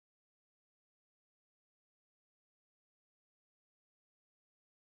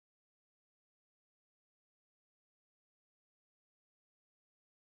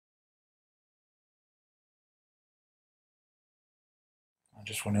I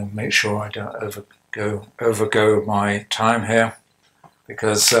just want to make sure I don't overgo my time here,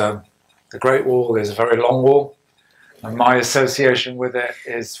 because the Great Wall is a very long wall, and my association with it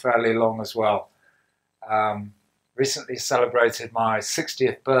is fairly long as well. Recently celebrated my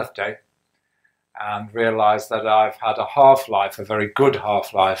 60th birthday and realized that I've had a half-life, a very good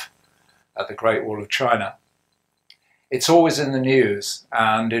half-life, at the Great Wall of China. It's always in the news,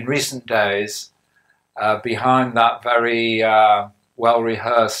 and in recent days, behind that very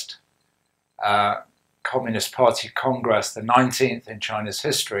well-rehearsed Communist Party Congress, the 19th in China's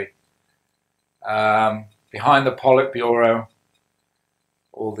history, behind the Politburo,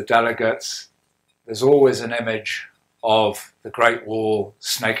 all the delegates, there's always an image of the Great Wall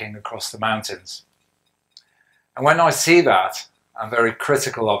snaking across the mountains. And when I see that, I'm very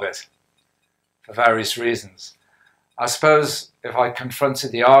critical of it for various reasons. I suppose if I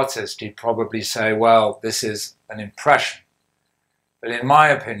confronted the artist, he'd probably say, well, this is an impression. But in my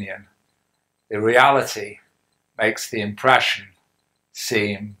opinion, the reality makes the impression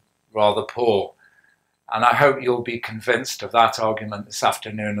seem rather poor. And I hope you'll be convinced of that argument this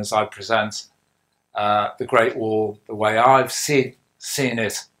afternoon as I present the Great Wall the way I've seen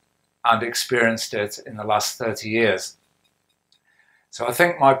it and experienced it in the last 30 years. So I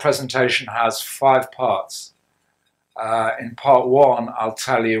think my presentation has 5 parts. In part 1, I'll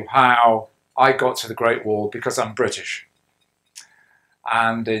tell you how I got to the Great Wall because I'm British.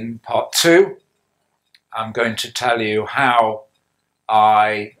 And in part 2, I'm going to tell you how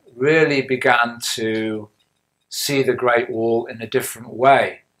I really began to see the Great Wall in a different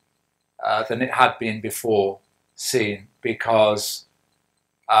way than it had been before seen, because,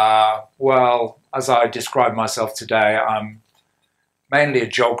 well, as I describe myself today, I'm mainly a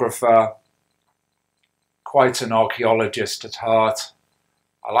geographer, quite an archaeologist at heart.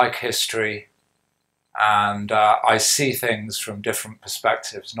 I like history, and I see things from different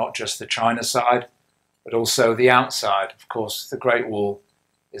perspectives, not just the China side, but also the outside. Of course, the Great Wall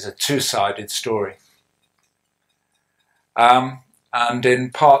is a two-sided story. And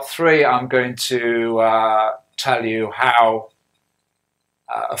in part 3, I'm going to tell you how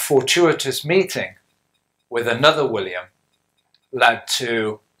a fortuitous meeting with another William led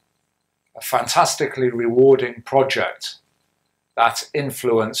to a fantastically rewarding project that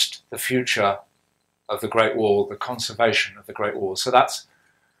influenced the future of the Great Wall, the conservation of the Great Wall. So that's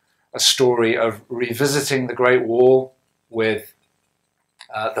a story of revisiting the Great Wall with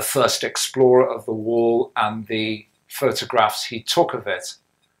the first explorer of the wall and the photographs he took of it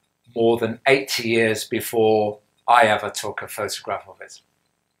more than 80 years before I ever took a photograph of it.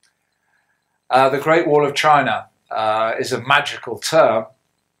 The Great Wall of China is a magical term.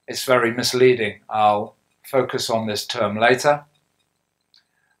 It's very misleading. I'll focus on this term later.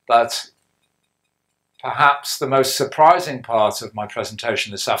 But perhaps the most surprising part of my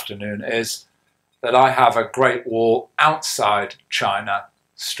presentation this afternoon is that I have a Great Wall outside China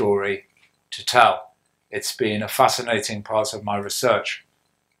story to tell. It's been a fascinating part of my research,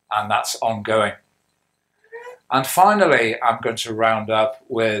 and that's ongoing. And finally, I'm going to round up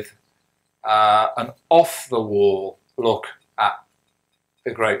with an off-the-wall look at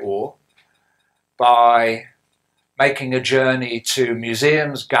the Great Wall by making a journey to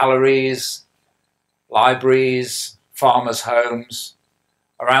museums, galleries, libraries, farmers' homes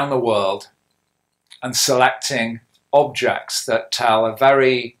around the world, and selecting objects that tell a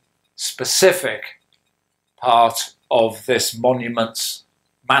very specific part of this monument's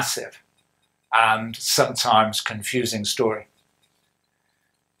massive and sometimes confusing story.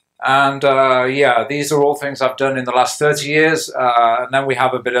 And yeah, these are all things I've done in the last 30 years, and then we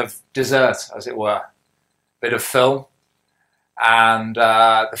have a bit of dessert, as it were, a bit of film, and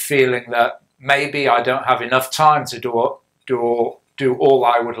the feeling that maybe I don't have enough time to do all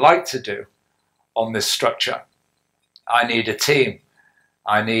I would like to do on this structure. I need a team.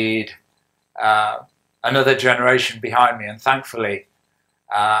 I need another generation behind me, and thankfully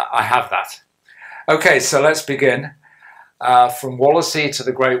I have that. Okay, so let's begin. From Wallasey to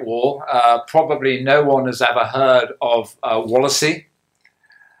the Great Wall. Probably no one has ever heard of Wallasey.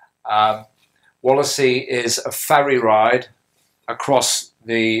 Wallasey is a ferry ride across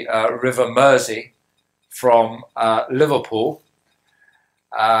the River Mersey from Liverpool.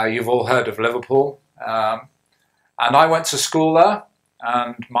 You've all heard of Liverpool. And I went to school there,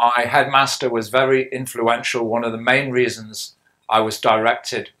 and my headmaster was very influential. One of the main reasons I was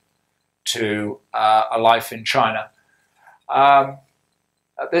directed to a life in China.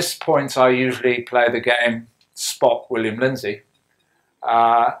 At this point, I usually play the game Spot William Lindesay.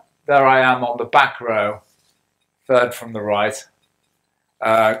 There I am on the back row, third from the right,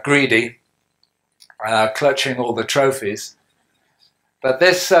 greedy, clutching all the trophies. But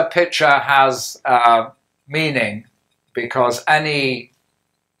this picture has meaning because any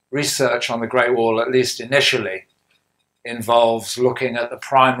research on the Great Wall, at least initially, involves looking at the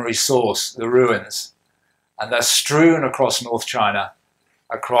primary source, the ruins. And they're strewn across North China,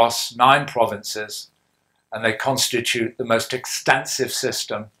 across 9 provinces, and they constitute the most extensive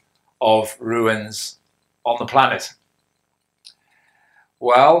system of ruins on the planet.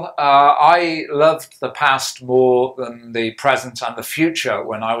 Well, I loved the past more than the present and the future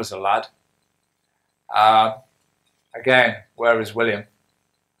when I was a lad. Again, where is William?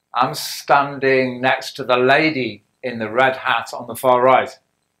 I'm standing next to the lady in the red hat on the far right.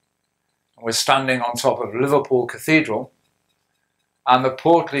 We're standing on top of Liverpool Cathedral, and the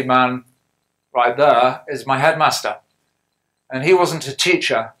portly man right there is my headmaster. And he wasn't a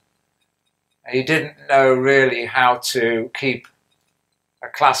teacher. He didn't know really how to keep a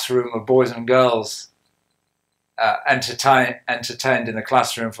classroom of boys and girls entertained in the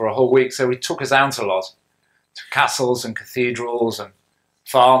classroom for a whole week. So he took us out a lot to castles and cathedrals and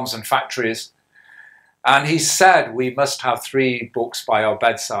farms and factories. And he said we must have 3 books by our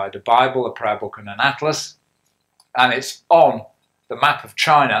bedside, a Bible, a prayer book, and an atlas. And it's on the map of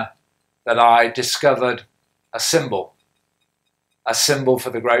China that I discovered a symbol for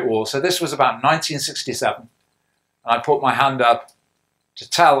the Great Wall. So this was about 1967. And I put my hand up to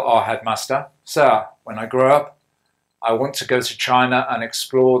tell our headmaster, "Sir, when I grow up, I want to go to China and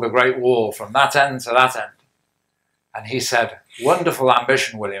explore the Great Wall from that end to that end." And he said, "Wonderful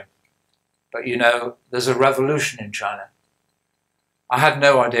ambition, William. But you know, there's a revolution in China." I had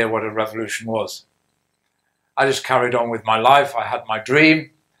no idea what a revolution was. I just carried on with my life. I had my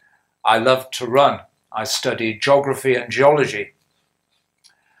dream. I loved to run. I studied geography and geology.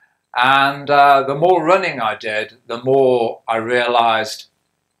 And the more running I did, the more I realized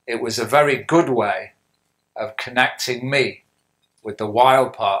it was a very good way of connecting me with the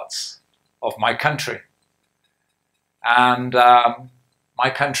wild parts of my country. And my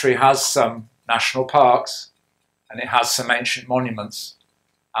country has some national parks, and it has some ancient monuments.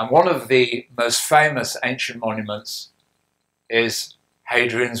 And one of the most famous ancient monuments is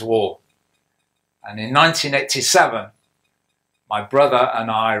Hadrian's Wall. And in 1987, my brother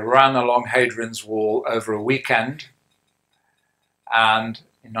and I ran along Hadrian's Wall over a weekend, and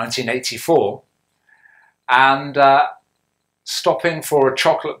in 1984, and stopping for a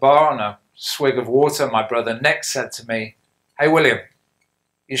chocolate bar and a swig of water, my brother Nick said to me, "Hey William,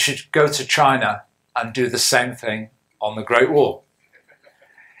 you should go to China and do the same thing on the Great Wall."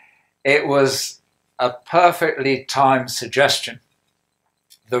 It was a perfectly timed suggestion.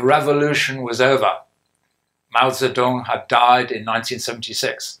 The revolution was over. Mao Zedong had died in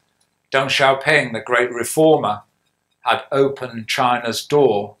 1976. Deng Xiaoping, the great reformer, had opened China's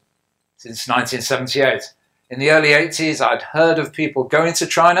door since 1978. In the early 80s, I'd heard of people going to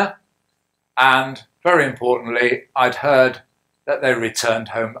China, and very importantly, I'd heard that they returned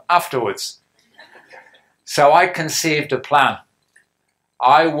home afterwards. So I conceived a plan.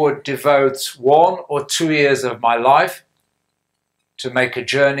 I would devote 1 or 2 years of my life to make a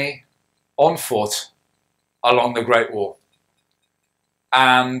journey on foot along the Great Wall.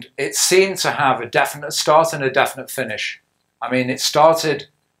 And it seemed to have a definite start and a definite finish. I mean, it started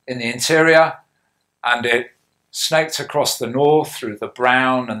in the interior and it snaked across the north through the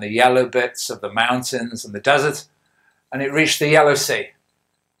brown and the yellow bits of the mountains and the desert, and it reached the Yellow Sea,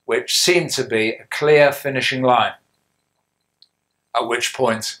 which seemed to be a clear finishing line, at which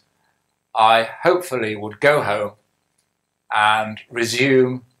point I hopefully would go home and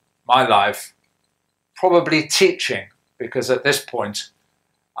resume my life, probably teaching, because at this point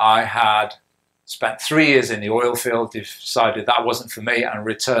I had spent 3 years in the oil field, decided that wasn't for me, and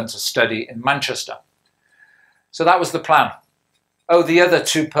returned to study in Manchester. So that was the plan. Oh, the other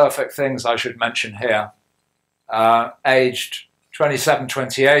 2 perfect things I should mention here. Aged 27,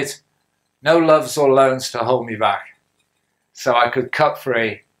 28, no loves or loans to hold me back. So I could cut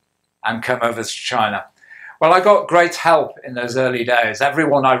free and come over to China. Well, I got great help in those early days.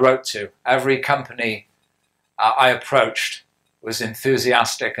 Everyone I wrote to, every company I approached was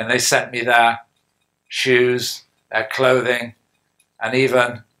enthusiastic, and they sent me their shoes, their clothing, and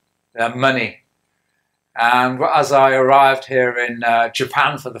even their money. And as I arrived here in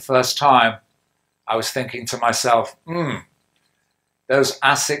Japan for the first time, I was thinking to myself, those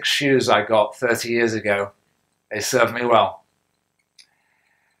Asics shoes I got 30 years ago, they served me well.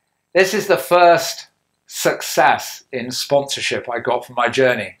 This is the first success in sponsorship I got for my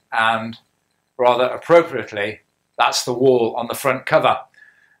journey, and rather appropriately, that's the wall on the front cover.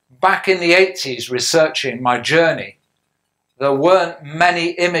 Back in the 80s, researching my journey, there weren't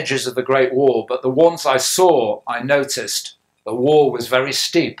many images of the Great Wall, but the ones I saw, I noticed The wall was very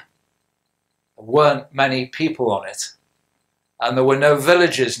steep. There weren't many people on it, and there were no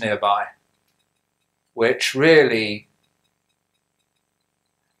villages nearby, which really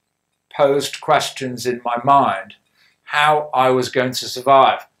posed questions in my mind how I was going to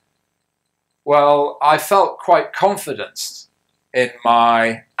survive. Well, I felt quite confident in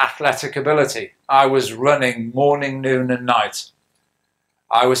my athletic ability. I was running morning, noon and night.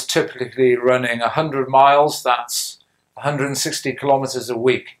 I was typically running 100 miles, that's 160 kilometers a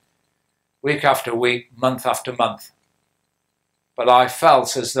week after week, month after month. But I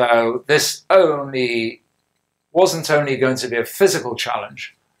felt as though this wasn't only going to be a physical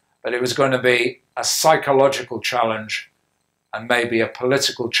challenge, but it was going to be a psychological challenge and maybe a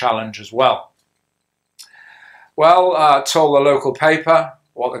political challenge as well. Well, I told the local paper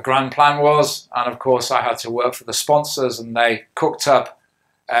what the grand plan was, and of course I had to work for the sponsors, and they cooked up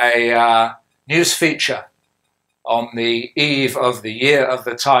a news feature on the eve of the Year of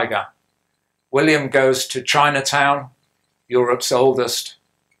the Tiger. William goes to Chinatown, Europe's oldest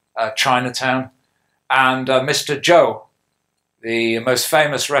Chinatown, and Mr. Joe, the most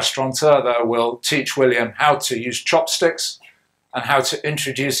famous restaurateur there, will teach William how to use chopsticks and how to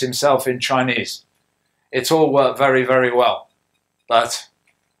introduce himself in Chinese. It all worked very, very well. But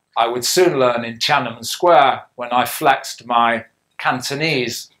I would soon learn in Tiananmen Square, when I flexed my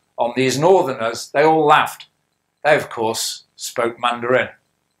Cantonese on these northerners, they all laughed. They, of course, spoke Mandarin.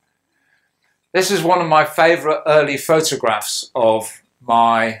 This is one of my favorite early photographs of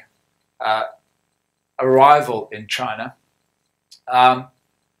my arrival in China. The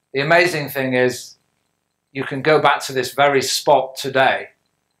amazing thing is you can go back to this very spot today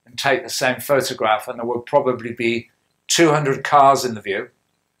and take the same photograph, and there would probably be 200 cars in the view.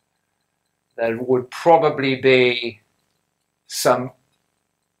 There would probably be some,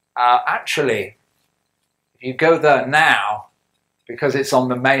 actually, if you go there now, because it's on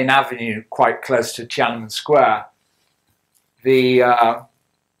the main avenue quite close to Tiananmen Square, the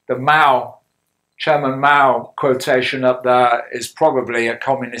Mao, Chairman Mao quotation up there is probably a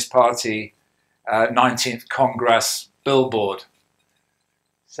Communist Party 19th Congress billboard.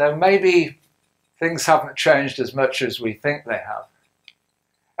 So maybe things haven't changed as much as we think they have.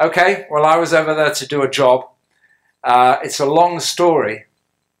 Okay, well, I was over there to do a job. It's a long story.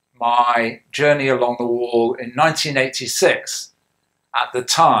 My journey along the wall in 1986, at the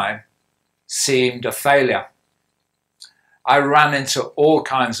time, seemed a failure. I ran into all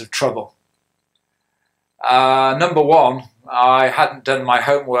kinds of trouble. Number one, I hadn't done my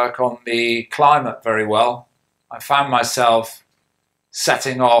homework on the climate very well. I found myself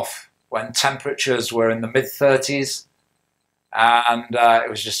setting off when temperatures were in the mid-30s, and it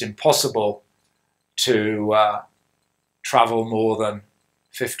was just impossible to travel more than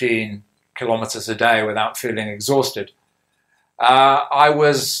 15 kilometers a day without feeling exhausted. I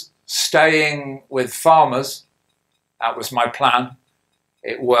was staying with farmers. That was my plan.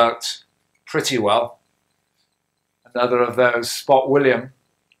 It worked pretty well. Another of those Spot William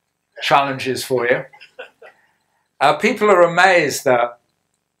challenges for you. People are amazed that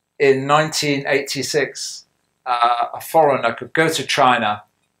in 1986, a foreigner could go to China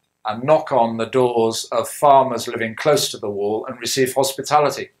and knock on the doors of farmers living close to the wall and receive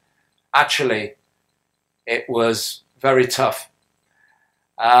hospitality. Actually, it was very tough.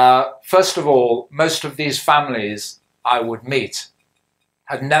 First of all, most of these families I would meet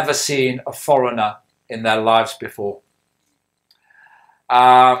had never seen a foreigner in their lives before.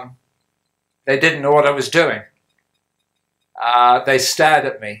 They didn't know what I was doing. They stared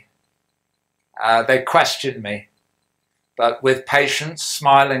at me. They questioned me. But with patience,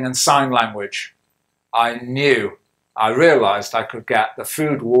 smiling and sign language, I realized I could get the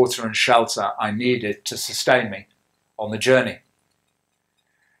food, water and shelter I needed to sustain me on the journey.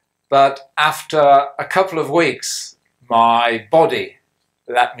 But after a couple of weeks, my body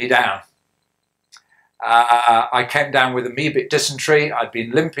let me down. I came down with amoebic dysentery. I'd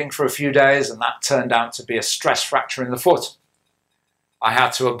been limping for a few days, and that turned out to be a stress fracture in the foot. I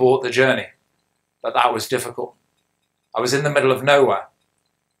had to abort the journey, but that was difficult. I was in the middle of nowhere.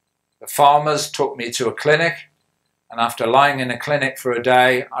 The farmers took me to a clinic, and after lying in a clinic for a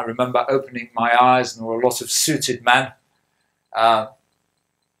day, I remember opening my eyes, and there were a lot of suited men.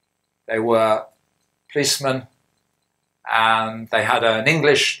 They were policemen, and they had an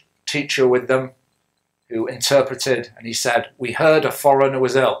English teacher with them who interpreted, and he said, "We heard a foreigner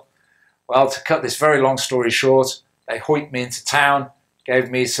was ill." Well, to cut this very long story short, they hoiked me into town, gave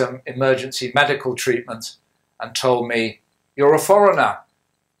me some emergency medical treatment, and told me, "You're a foreigner,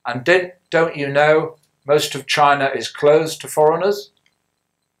 and don't you know most of China is closed to foreigners?"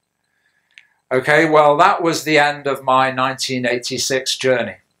 Okay, well, that was the end of my 1986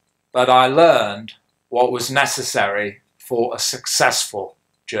 journey, but I learned what was necessary for a successful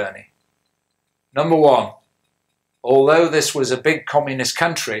journey. Number one, although this was a big communist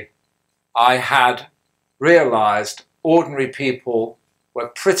country, I had realized ordinary people were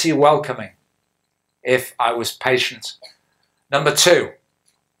pretty welcoming if I was patient. Number two,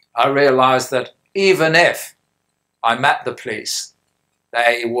 I realized that even if I met the police,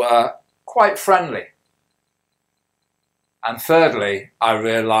 they were quite friendly. And thirdly, I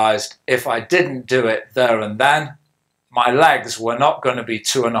realized if I didn't do it there and then, my legs were not going to be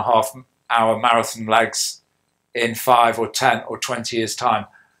 2.5-hour marathon legs in 5 or 10 or 20 years' time.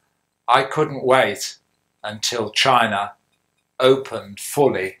 I couldn't wait until China opened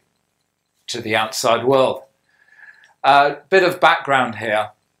fully to the outside world. A bit of background here.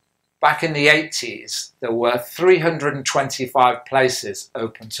 Back in the 80s, there were 325 places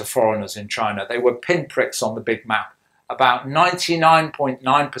open to foreigners in China. They were pinpricks on the big map. About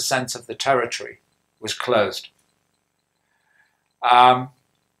 99.9% of the territory was closed. The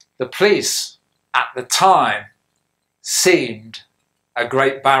police at the time seemed a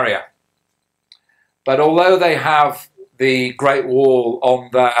great barrier. But although they have the Great Wall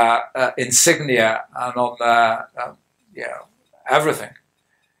on their insignia and on their everything,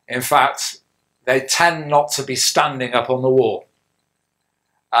 in fact, they tend not to be standing up on the wall.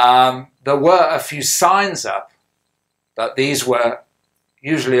 There were a few signs up, but these were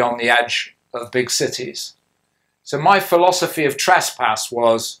usually on the edge of big cities. So my philosophy of trespass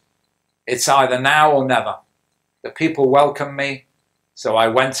was, it's either now or never. The people welcomed me, so I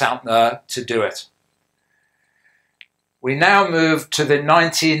went out there to do it. We now move to the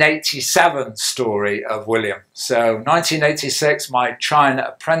 1987 story of William. So 1986, my China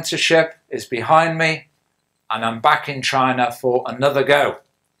apprenticeship is behind me, and I'm back in China for another go.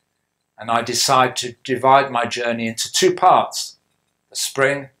 And I decide to divide my journey into two parts, the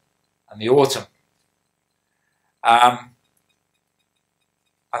spring and the autumn. I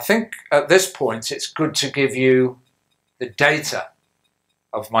think at this point it's good to give you the data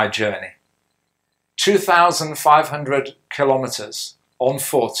of my journey. 2,500 kilometers on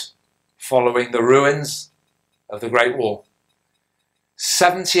foot following the ruins of the Great Wall.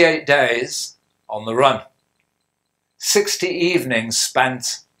 78 days on the run. 60 evenings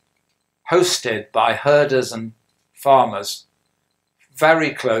spent hosted by herders and farmers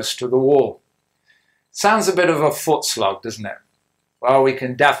very close to the wall. Sounds a bit of a foot slog, doesn't it? Well, we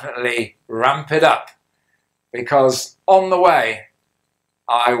can definitely ramp it up, because on the way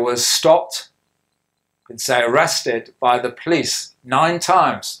I was stopped, you could say arrested, by the police 9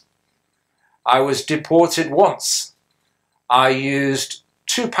 times. I was deported once. I used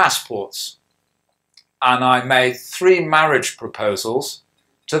 2 passports, and I made 3 marriage proposals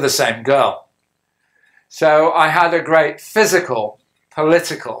to the same girl. So I had a great physical,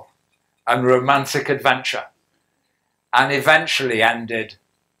 political and romantic adventure, and eventually ended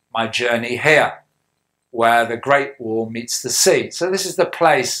my journey here, where the Great Wall meets the sea. So this is the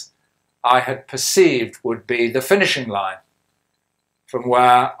place I had perceived would be the finishing line, from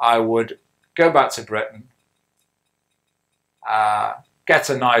where I would go back to Britain, get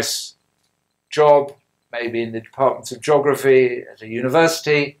a nice job, maybe in the Department of Geography at a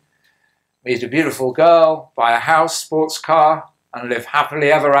university, meet a beautiful girl, buy a house, sports car, and live happily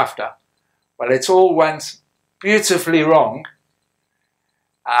ever after. Well, it all went beautifully wrong,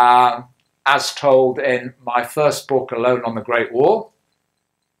 as told in my first book, Alone on the Great Wall,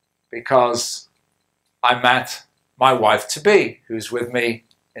 because I met my wife-to-be, who's with me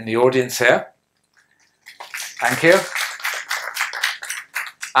in the audience here. Thank you.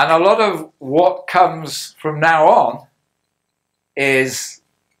 And a lot of what comes from now on is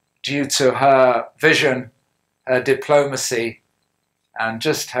due to her vision, her diplomacy, and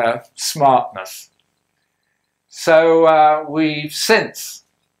just her smartness. So we've since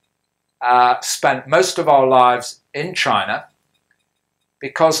spent most of our lives in China,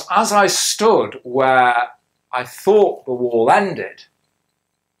 because as I stood where I thought the wall ended,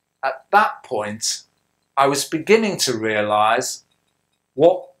 at that point I was beginning to realize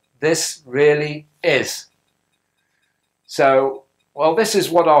what this really is. So, well, this is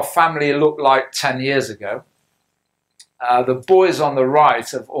what our family looked like 10 years ago. The boys on the right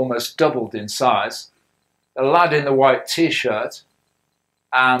have almost doubled in size. The lad in the white t-shirt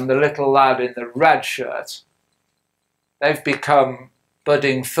and the little lad in the red shirt, they've become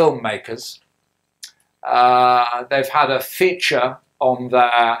budding filmmakers. They've had a feature on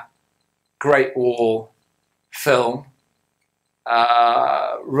their Great Wall film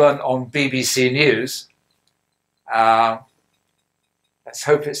run on BBC News. Let's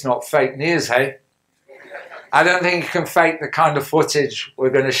hope it's not fake news, hey? I don't think you can fake the kind of footage we're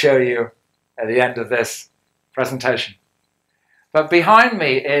going to show you at the end of this presentation. But behind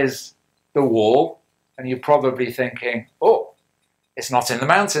me is the wall, and you're probably thinking, oh, it's not in the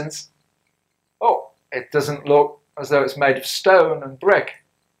mountains. Oh, it doesn't look as though it's made of stone and brick.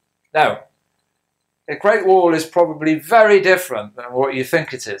 No, the Great Wall is probably very different than what you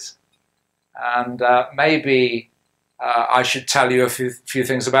think it is. And maybe I should tell you a few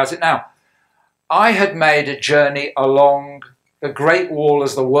things about it now. I had made a journey along the Great Wall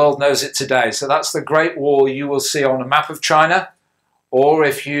as the world knows it today. So that's the Great Wall you will see on a map of China, or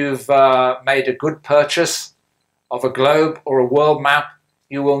if you've made a good purchase of a globe or a world map,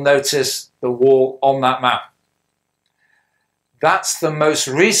 you will notice the wall on that map. That's the most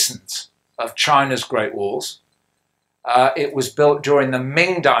recent of China's Great Walls. It was built during the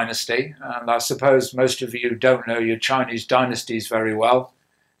Ming Dynasty, and I suppose most of you don't know your Chinese dynasties very well.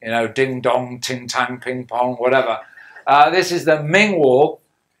 You know, ding dong, ting tang, ping pong, whatever. This is the Ming Wall.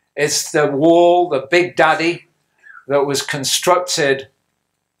 It's the wall, the big daddy, that was constructed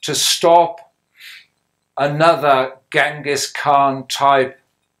to stop another Genghis Khan type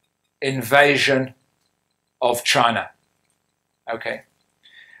invasion of China. Okay.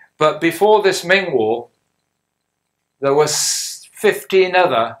 But before this Ming Wall, there were 15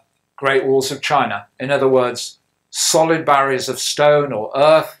 other Great Walls of China. In other words, solid barriers of stone or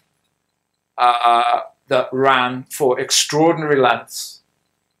earth that ran for extraordinary lengths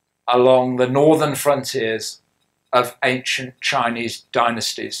along the northern frontiers of ancient Chinese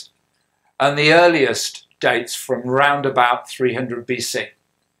dynasties. And the earliest dates from round about 300 BC.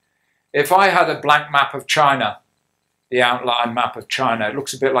 If I had a blank map of China, the outline map of China, it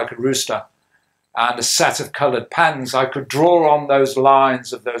looks a bit like a rooster, and a set of coloured pens, I could draw on those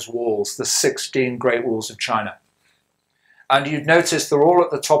lines of those walls, the 16 Great Walls of China. And you'd notice they're all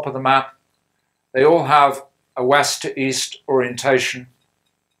at the top of the map. They all have a west to east orientation.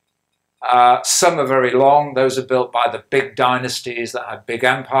 Some are very long. Those are built by the big dynasties that had big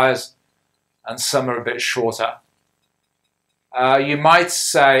empires, and some are a bit shorter. You might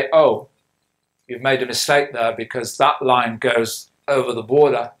say, oh, you've made a mistake there because that line goes over the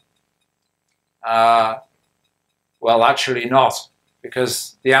border. Well, actually not,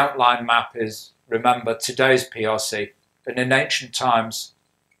 because the outline map is, remember, today's PRC. But in ancient times,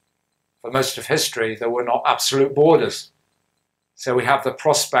 for most of history, there were not absolute borders. So we have the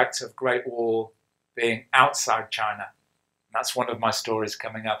prospect of Great Wall being outside China. That's one of my stories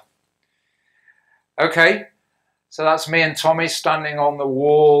coming up. Okay, so that's me and Tommy standing on the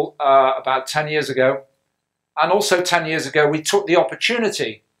wall about 10 years ago. And also 10 years ago, we took the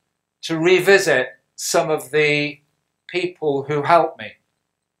opportunity to revisit some of the people who helped me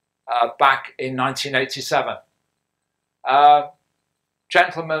back in 1987.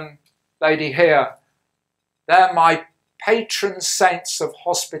 Gentleman, lady here, they're my patron saints of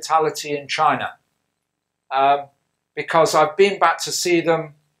hospitality in China, because I've been back to see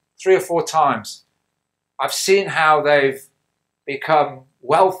them 3 or 4 times. I've seen how they've become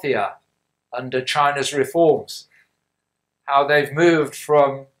wealthier under China's reforms, how they've moved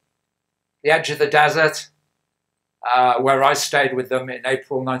from the edge of the desert, where I stayed with them in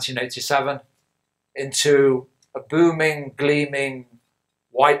April 1987, into a booming, gleaming,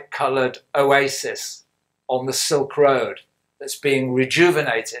 white-coloured oasis on the Silk Road that's being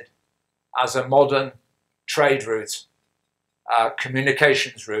rejuvenated as a modern trade route,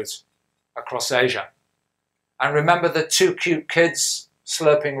 communications route across Asia. And remember the 2 cute kids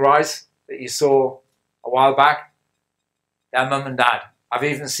slurping rice that you saw a while back? They're mum and dad. I've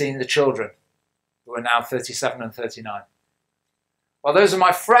even seen the children, who are now 37 and 39. Well, those are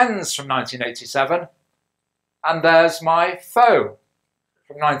my friends from 1987, and there's my foe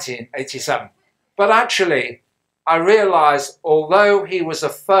from 1987. But actually, I realised, although he was a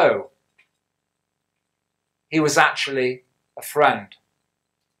foe, he was actually a friend.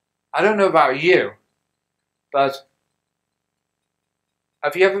 I don't know about you, but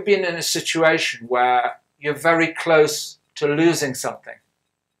have you ever been in a situation where you're very close to losing something?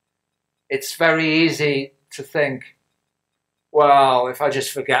 It's very easy to think, well, if I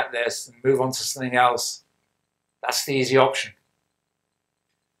just forget this and move on to something else, that's the easy option.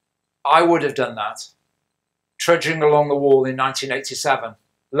 I would have done that, trudging along the wall in 1987,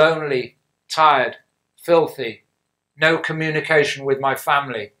 lonely, tired, filthy, no communication with my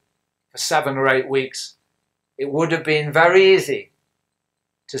family for 7 or 8 weeks. It would have been very easy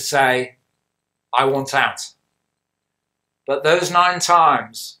to say, I want out. But those 9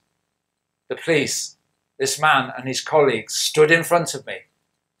 times, the police, this man and his colleagues stood in front of me,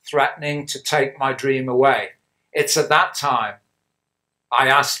 threatening to take my dream away. It's at that time I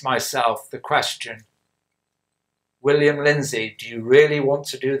asked myself the question, William Lindesay, do you really want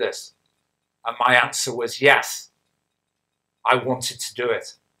to do this? And my answer was yes, I wanted to do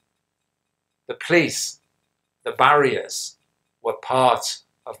it. The police, the barriers, were part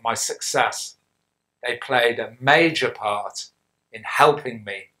of my success. They played a major part in helping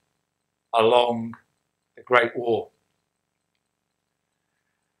me along the Great War.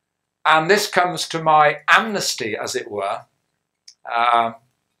 And this comes to my amnesty, as it were,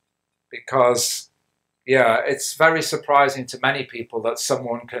 because, yeah, it's very surprising to many people that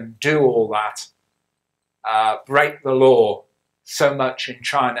someone can do all that, break the law so much in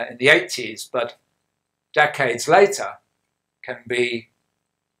China in the 80s, but decades later can be,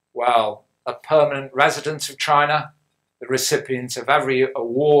 well, a permanent resident of China, the recipient of every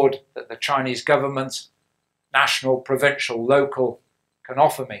award that the Chinese government, national, provincial, local, can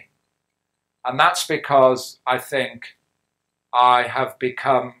offer me. And that's because I think I have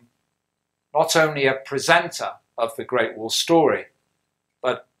become not only a presenter of the Great Wall story,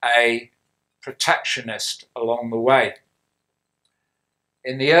 but a protectionist along the way.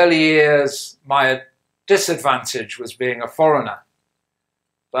 In the early years, my disadvantage was being a foreigner.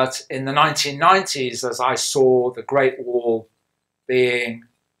 But in the 1990s, as I saw the Great Wall being,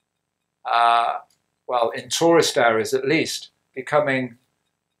 well, in tourist areas at least, becoming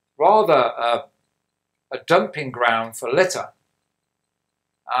rather a dumping ground for litter,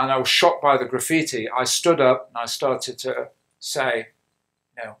 and I was shocked by the graffiti, I stood up and I started to say,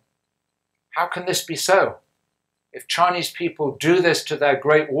 you know, how can this be so? If Chinese people do this to their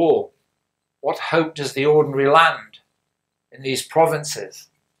Great Wall, what hope does the ordinary land in these provinces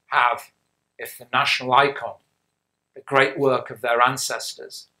have if the national icon, the great work of their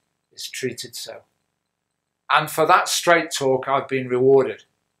ancestors, is treated so? And for that straight talk, I've been rewarded.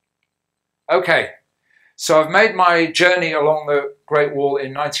 Okay, so I've made my journey along the Great Wall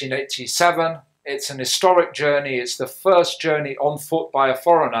in 1987. It's an historic journey. It's the first journey on foot by a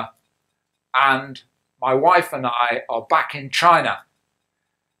foreigner. And my wife and I are back in China.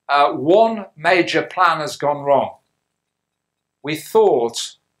 One major plan has gone wrong. We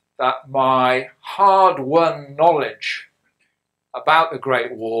thought that my hard-won knowledge about the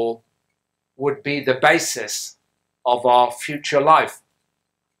Great Wall would be the basis of our future life.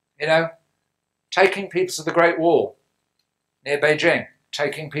 You know, taking people to the Great Wall near Beijing,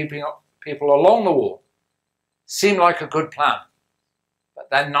 taking people along the wall, seemed like a good plan. But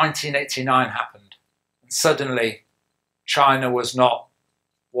then 1989 happened, and suddenly China was not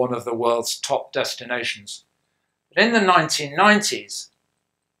one of the world's top destinations. But in the 1990s,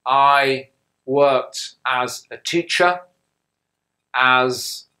 I worked as a teacher,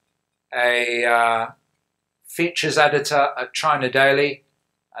 as a features editor at China Daily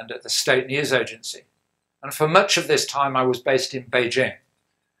and at the State News Agency. And for much of this time, I was based in Beijing.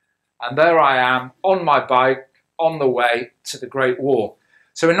 And there I am on my bike on the way to the Great Wall.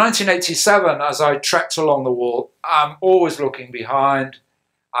 So in 1987, as I trekked along the wall, I'm always looking behind.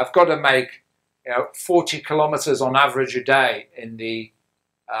 I've got to make 40 kilometers on average a day in the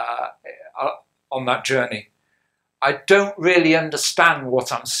on that journey. I don't really understand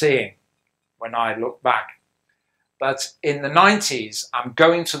what I'm seeing when I look back. But in the 90s, I'm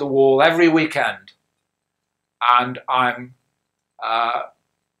going to the wall every weekend, and I'm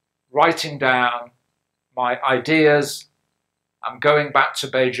writing down my ideas. I'm going back to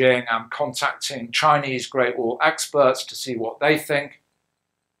Beijing. I'm contacting Chinese Great Wall experts to see what they think.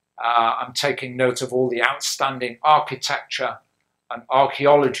 I'm taking note of all the outstanding architecture and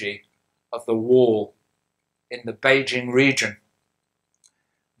archaeology of the wall in the Beijing region.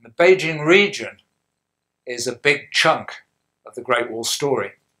 And the Beijing region is a big chunk of the Great Wall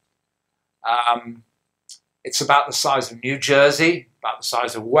story. It's about the size of New Jersey, about the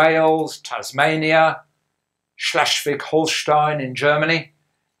size of Wales, Tasmania, Schleswig-Holstein in Germany,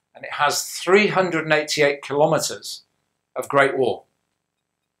 and it has 388 kilometers of Great Wall.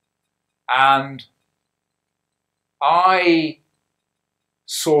 And I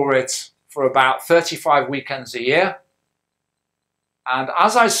saw it for about 35 weekends a year. And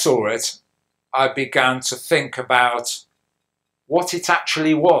as I saw it, I began to think about what it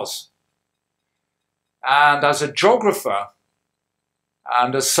actually was. And as a geographer,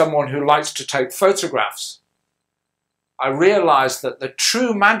 and as someone who likes to take photographs, I realized that the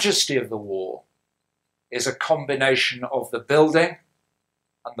true majesty of the wall is a combination of the building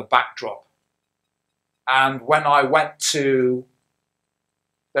and the backdrop. And when I went to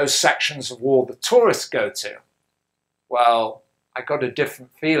those sections of wall the tourists go to, well, I got a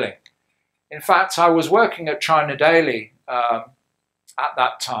different feeling. In fact, I was working at China Daily at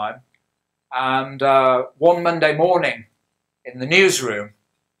that time, and one Monday morning, in the newsroom,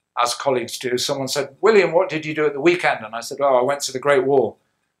 as colleagues do, someone said, "William, what did you do at the weekend?" And I said, "Oh, I went to the Great Wall."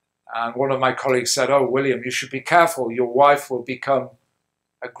 And one of my colleagues said, "Oh, William, you should be careful. Your wife will become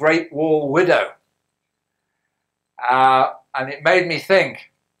a Great Wall widow." And it made me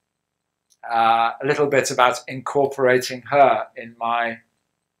think a little bit about incorporating her in my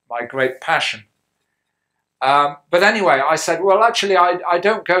great passion. But anyway, I said, well, actually, I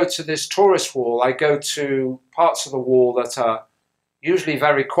don't go to this tourist wall. I go to parts of the wall that are usually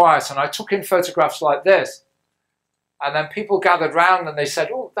very quiet. And I took in photographs like this. And then people gathered round and they said,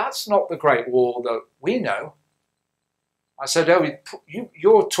 "Oh, that's not the Great Wall that we know." I said, "Oh,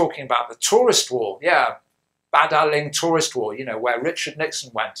 you're talking about the tourist wall." "Yeah, Badaling tourist wall, you know, where Richard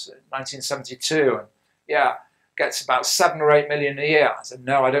Nixon went in 1972. And yeah, gets about 7 or 8 million a year." I said,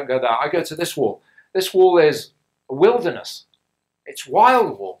 "No, I don't go there. I go to this wall. This wall is a wilderness. It's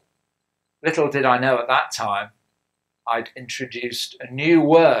wild wall." Little did I know at that time, I'd introduced a new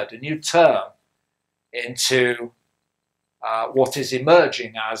word, a new term into what is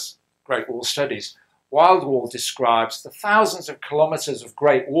emerging as Great Wall studies. Wild wall describes the thousands of kilometers of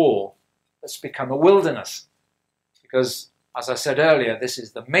Great Wall that's become a wilderness. Because, as I said earlier, this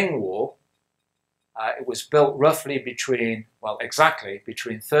is the Ming Wall. It was built roughly between, well, exactly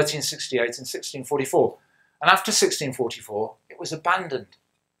between 1368 and 1644. And after 1644, it was abandoned.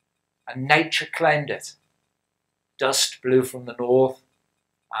 And nature claimed it. Dust blew from the north,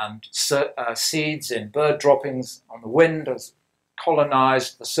 and seeds in bird droppings on the wind has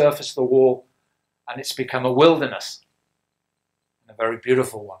colonized the surface of the wall, and it's become a wilderness, and a very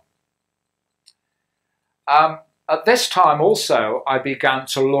beautiful one. At this time also, I began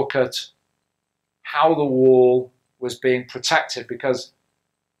to look at how the wall was being protected, because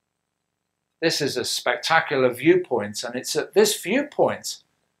this is a spectacular viewpoint, and it's at this viewpoint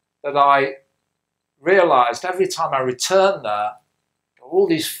that I realized every time I returned there, all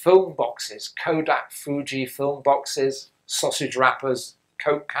these film boxes, Kodak, Fuji film boxes, sausage wrappers,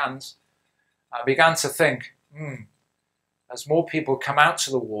 Coke cans. I began to think, as more people come out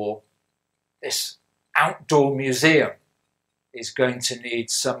to the wall, this outdoor museum is going to need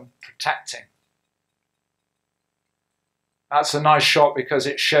some protecting. That's a nice shot because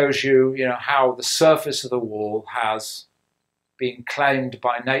it shows you, how the surface of the wall has been claimed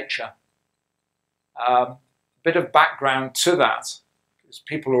by nature. Bit of background to that, because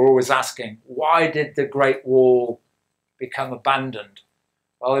people are always asking, why did the Great Wall become abandoned?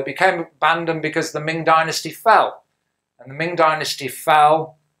 Well, it became abandoned because the Ming Dynasty fell. And the Ming Dynasty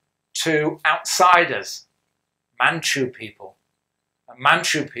fell to outsiders, Manchu people. And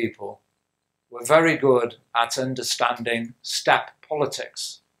Manchu people were very good at understanding steppe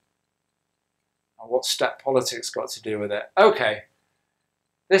politics. And what steppe politics got to do with it? Okay,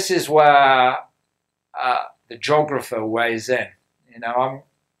 this is where the geographer weighs in. I'm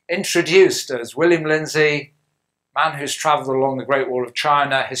introduced as William Lindesay, man who's travelled along the Great Wall of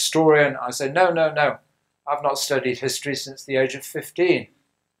China, historian. I say, no, I've not studied history since the age of 15.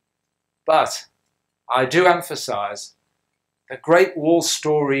 But I do emphasise the Great Wall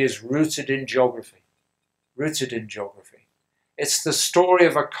story is rooted in geography. Rooted in geography. It's the story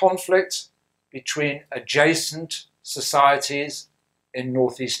of a conflict between adjacent societies in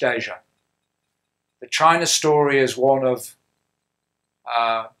Northeast Asia. The China story is one of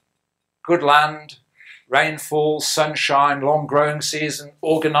good land, rainfall, sunshine, long growing season,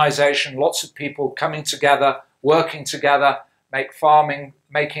 organisation, lots of people coming together, working together,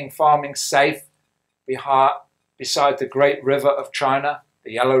 making farming safe beside the great river of China,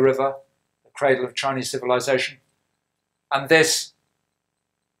 the Yellow River, the cradle of Chinese civilization. And this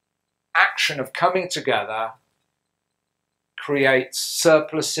action of coming together creates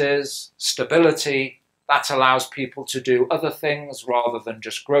surpluses, stability, that allows people to do other things rather than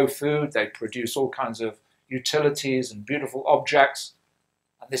just grow food. They produce all kinds of utilities and beautiful objects.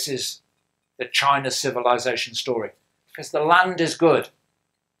 And this is the China civilization story. Because the land is good.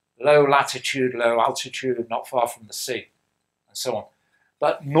 Low latitude, low altitude, not far from the sea, and so on.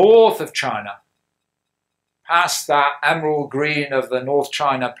 But north of China, past that emerald green of the North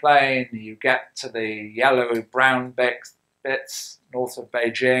China Plain, you get to the yellow-brown bits north of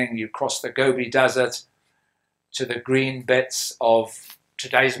Beijing, you cross the Gobi Desert to the green bits of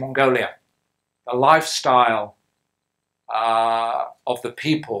today's Mongolia. The lifestyle of the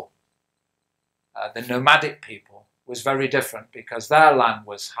people, the nomadic people, was very different because their land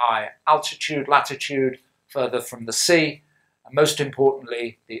was high altitude, latitude, further from the sea, and most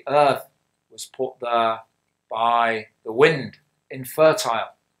importantly, the earth was put there by the wind,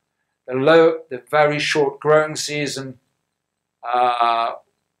 infertile. The very short growing season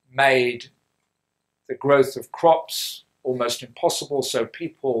made the growth of crops almost impossible, so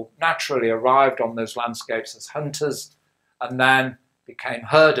people naturally arrived on those landscapes as hunters and then became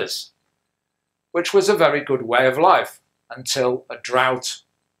herders, which was a very good way of life until a drought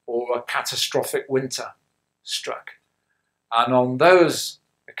or a catastrophic winter struck. And on those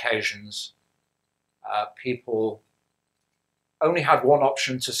occasions, people only had one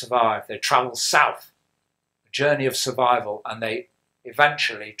option to survive. They traveled south, a journey of survival, and they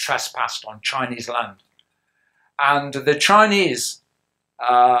eventually trespassed on Chinese land. And the Chinese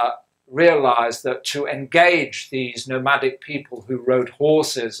realized that to engage these nomadic people who rode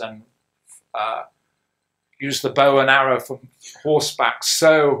horses and used the bow and arrow from horseback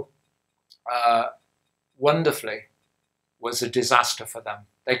so wonderfully was a disaster for them.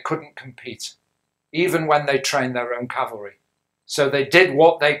 They couldn't compete, even when they trained their own cavalry. So they did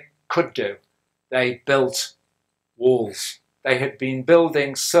what they could do. They built walls. They had been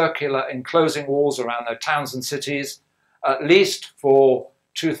building circular enclosing walls around their towns and cities, at least for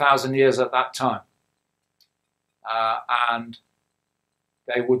 2,000 years at that time. And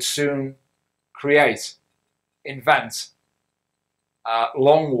they would soon invent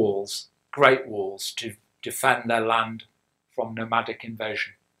long walls, great walls, to defend their land from nomadic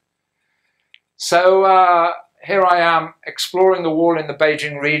invasion. So here I am exploring the wall in the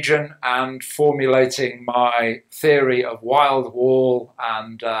Beijing region and formulating my theory of wild wall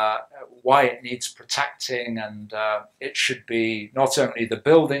and why it needs protecting, and it should be not only the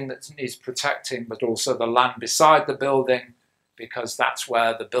building that needs protecting but also the land beside the building, because that's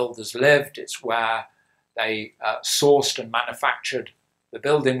where the builders lived, it's where they sourced and manufactured the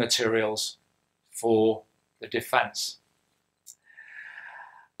building materials for the defense.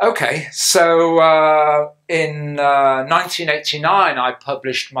 Okay, so in 1989 I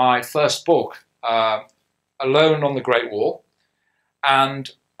published my first book, Alone on the Great Wall, and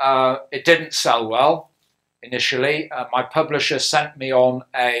it didn't sell well initially. My publisher sent me on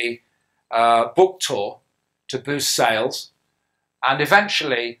a book tour to boost sales, and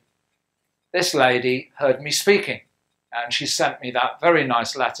eventually this lady heard me speaking, and she sent me that very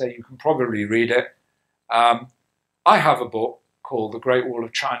nice letter. You can probably read it. I have a book called The Great Wall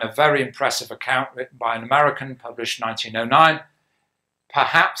of China, very impressive account written by an American, published 1909.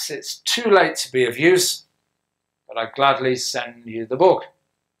 Perhaps it's too late to be of use, but I gladly send you the book.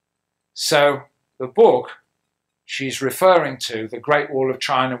 So the book she's referring to, The Great Wall of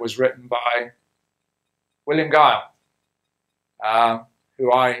China, was written by William Guile,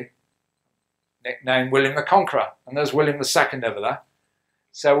 who I nicknamed William the Conqueror, and there's William II over there.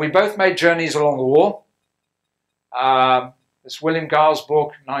 So we both made journeys along the wall. It's William Guile's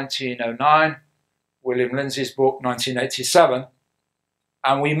book, 1909, William Lindesay's book, 1987,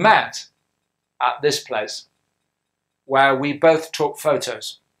 and we met at this place where we both took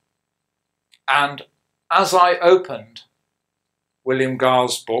photos. And as I opened William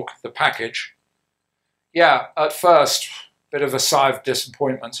Guile's book, the package, yeah, at first, a bit of a sigh of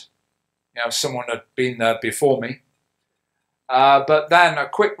disappointment. You know, someone had been there before me. But then a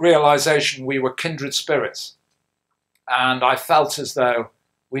quick realization we were kindred spirits. And I felt as though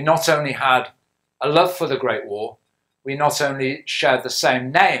we not only had a love for the Great War, we not only shared the same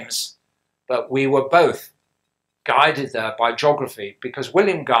names, but we were both guided there by geography, because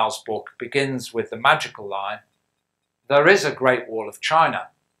William Guile's book begins with the magical line, "There is a Great Wall of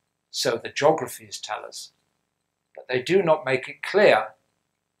China, so the geographies tell us, but they do not make it clear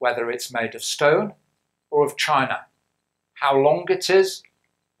whether it's made of stone or of china, how long it is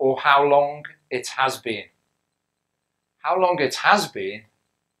or how long it has been." How long it has been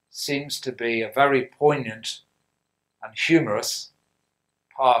seems to be a very poignant and humorous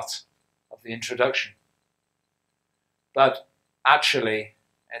part of the introduction. But actually,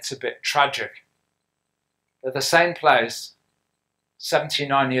 it's a bit tragic. They're the same place,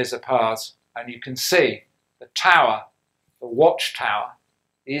 79 years apart, and you can see the tower, the watchtower.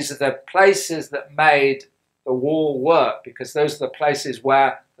 These are the places that made the wall work, because those are the places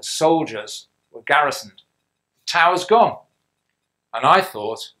where the soldiers were garrisoned. Tower's gone. And I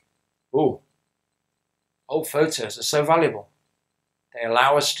thought, ooh, old photos are so valuable. They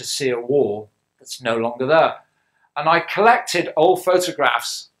allow us to see a wall that's no longer there. And I collected old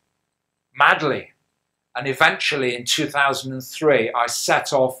photographs madly. And eventually in 2003, I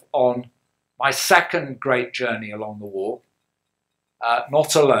set off on my second great journey along the wall,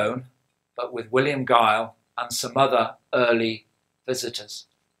 not alone, but with William Guile and some other early visitors.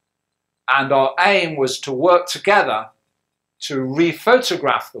 And our aim was to work together to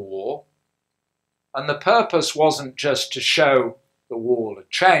rephotograph the wall. And the purpose wasn't just to show the wall had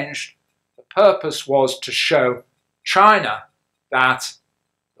changed. The purpose was to show China that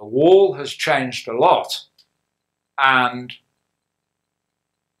the wall has changed a lot, and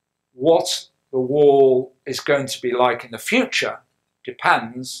what the wall is going to be like in the future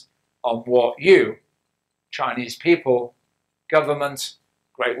depends on what you, Chinese people, government,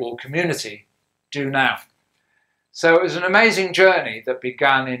 Great Wall community, do now. So it was an amazing journey that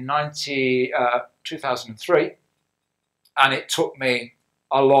began in 2003, and it took me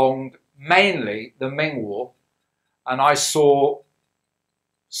along mainly the Ming Wall, and I saw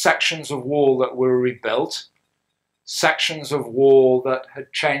sections of wall that were rebuilt, sections of wall that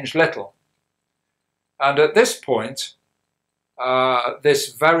had changed little. And at this point,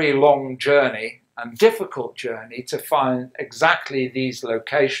 this very long journey and difficult journey to find exactly these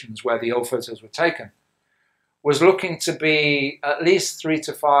locations where the old photos were taken was looking to be at least 3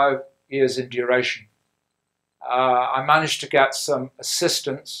 to 5 years in duration. I managed to get some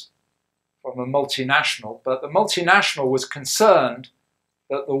assistance from a multinational, but the multinational was concerned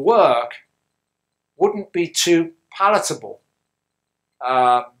that the work wouldn't be too palatable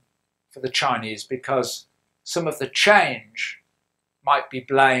for the Chinese, because some of the change might be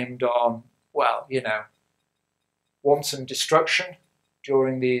blamed on, well, you know, wanton destruction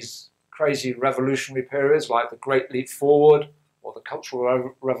during these crazy revolutionary periods like the Great Leap Forward or the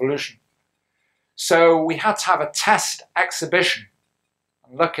Cultural Revolution. So we had to have a test exhibition,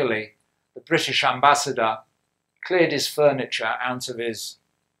 and luckily the British ambassador cleared his furniture out of his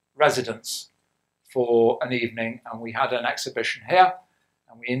residence for an evening, and we had an exhibition here,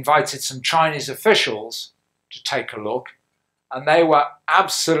 and we invited some Chinese officials to take a look, and they were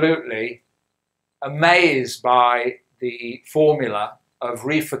absolutely amazed by the formula of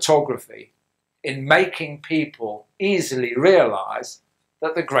rephotography in making people easily realize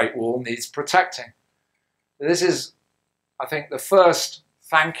that the Great Wall needs protecting. This is, I think, the first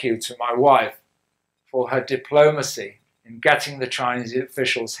thank you to my wife for her diplomacy in getting the Chinese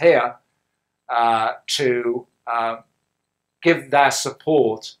officials here to give their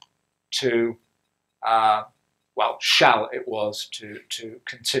support to, well, shall it was, to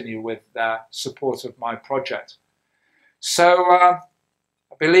continue with their support of my project. So I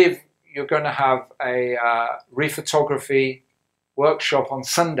believe you're going to have a rephotography workshop on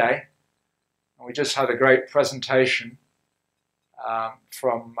Sunday. And we just had a great presentation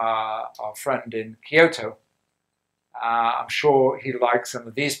from our friend in Kyoto. I'm sure he likes some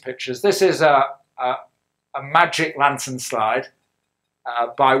of these pictures. This is a magic lantern slide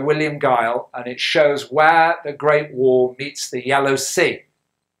by William Guile, and it shows where the Great Wall meets the Yellow Sea.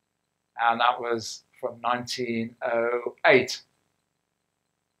 And that was from 1908.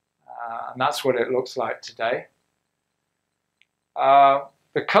 And that's what it looks like today.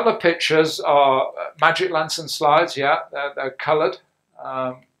 The colour pictures are magic lantern slides, yeah, they're coloured.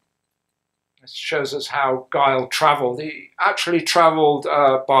 This shows us how Guile travelled. He actually travelled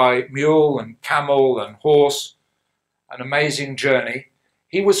by mule and camel and horse, an amazing journey.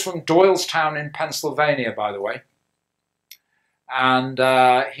 He was from Doylestown in Pennsylvania, by the way. And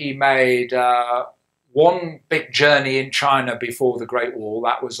he made one big journey in China before the Great Wall.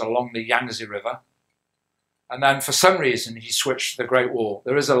 That was along the Yangtze River. And then for some reason, he switched to the Great Wall.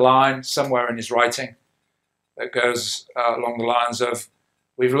 There is a line somewhere in his writing that goes along the lines of,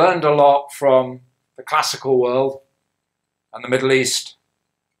 we've learned a lot from the classical world and the Middle East,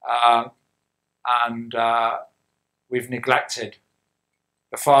 and we've neglected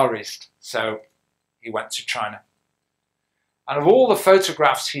the Far East. So he went to China. And of all the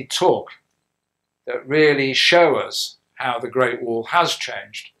photographs he took that really show us how the Great Wall has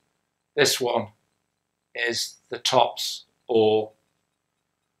changed, this one is the tops, or,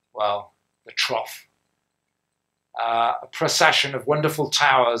 well, the trough. A procession of wonderful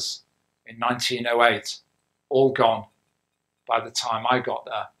towers in 1908, all gone by the time I got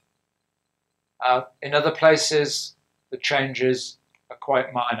there. In other places, the changes are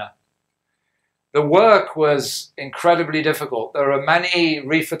quite minor. The work was incredibly difficult. There are many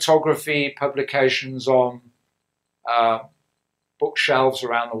rephotography publications on bookshelves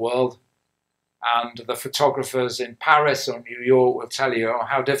around the world, and the photographers in Paris or New York will tell you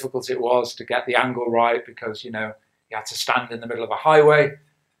how difficult it was to get the angle right, because, you know, you had to stand in the middle of a highway.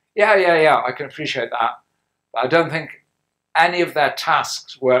 Yeah, I can appreciate that. But I don't think any of their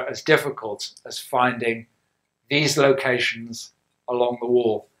tasks were as difficult as finding these locations along the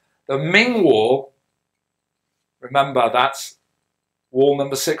wall. The Ming Wall, remember that's wall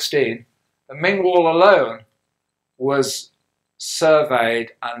number 16, the Ming Wall alone was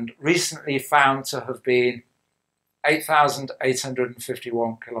surveyed and recently found to have been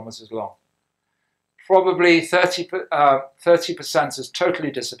 8,851 kilometers long. Probably 30% has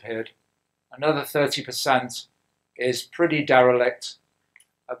totally disappeared. Another 30% is pretty derelict,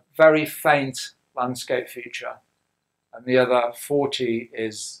 a very faint landscape feature. and the other 40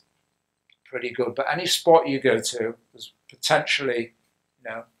 is pretty good. But any spot you go to, there's potentially,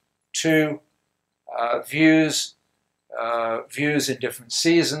 two views in different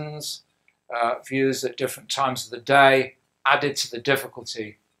seasons, views at different times of the day, added to the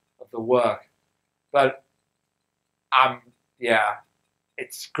difficulty of the work. But yeah,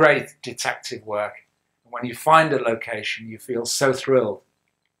 it's great detective work. And when you find a location, you feel so thrilled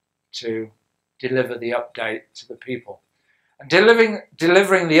to deliver the update to the people. And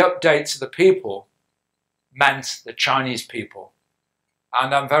delivering the update to the people meant the Chinese people.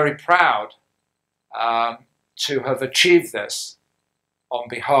 And I'm very proud to have achieved this on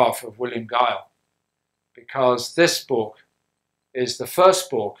behalf of William Guile, because this book is the first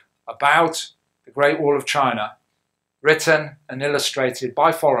book about the Great Wall of China, written and illustrated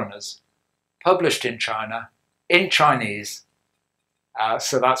by foreigners, published in China, in Chinese,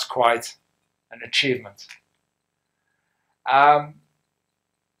 so that's quite an achievement.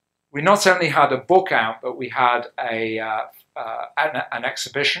 We not only had a book out, but we had an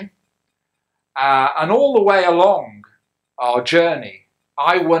exhibition. And all the way along our journey,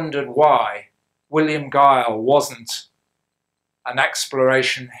 I wondered why William Guile wasn't an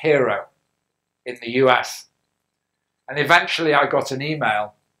exploration hero in the US. And eventually I got an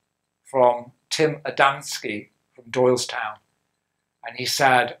email from Tim Adamski from Doylestown. And he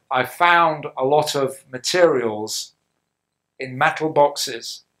said, I found a lot of materials in metal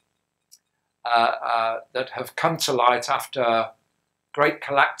boxes that have come to light after a great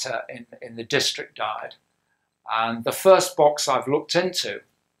collector in the district died. And the first box I've looked into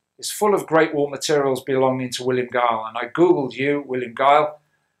is full of Great Wall materials belonging to William Guile. And I Googled you, William Guile,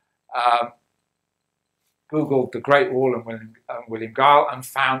 Googled the Great Wall and William Guile, and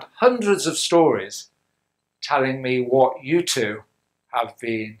found hundreds of stories telling me what you two have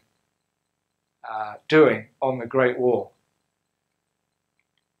been doing on the Great Wall.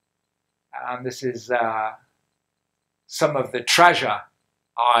 And this is some of the treasure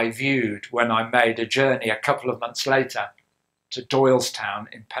I viewed when I made a journey a couple of months later to Doylestown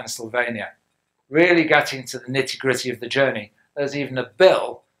in Pennsylvania, really getting to the nitty-gritty of the journey. There's even a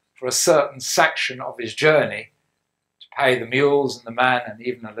bill for a certain section of his journey to pay the mules and the men, and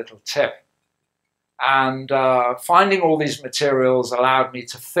even a little tip. And finding all these materials allowed me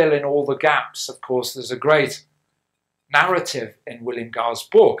to fill in all the gaps. Of course, there's a great narrative in William Guile's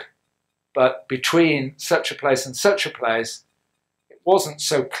book, but between such a place and such a place, it wasn't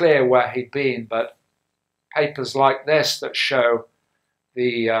so clear where he'd been. But papers like this that show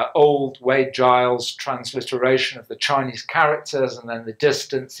the old Wade Giles transliteration of the Chinese characters, and then the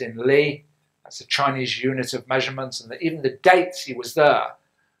distance in li, that's a Chinese unit of measurements, and even the dates he was there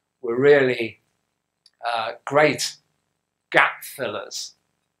were really great gap fillers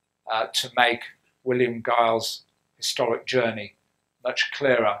to make William Guile's historic journey much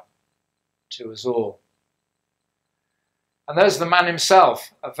clearer to us all. And there's the man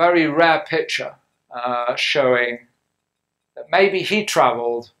himself, a very rare picture showing that maybe he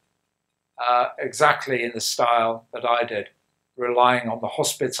travelled exactly in the style that I did, relying on the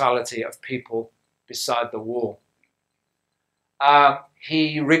hospitality of people beside the wall.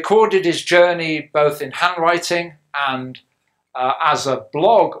 He recorded his journey both in handwriting and as a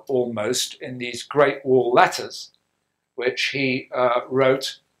blog almost in these Great Wall letters, which he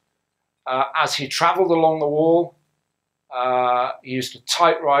wrote as he travelled along the wall. He used a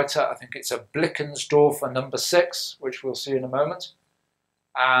typewriter, I think it's a Blickensdorfer No. 6, which we'll see in a moment.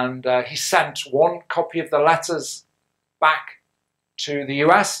 And he sent one copy of the letters back to the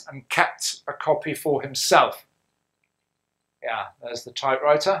US and kept a copy for himself. Yeah, there's the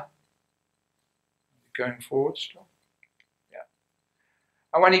typewriter. Going forward still. Yeah.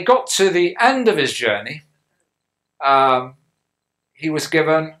 And when he got to the end of his journey, he was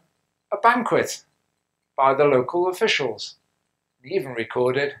given a banquet by the local officials. He even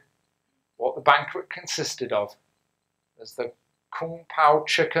recorded what the banquet consisted of. There's the kung pao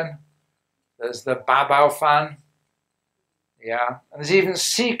chicken, there's the babao fan, yeah, and there's even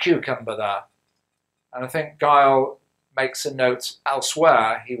sea cucumber there. And I think Guile makes a note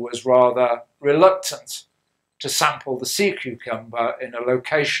elsewhere, he was rather reluctant to sample the sea cucumber in a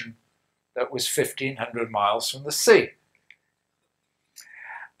location that was 1,500 miles from the sea.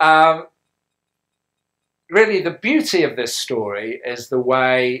 Really, the beauty of this story is the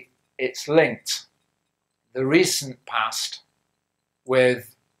way it's linked the recent past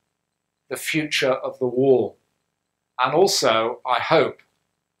with the future of the wall. And also, I hope,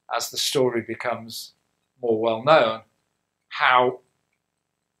 as the story becomes more well known, how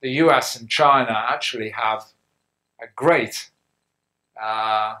the US and China actually have a great,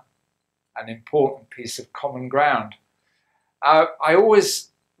 an important piece of common ground. I always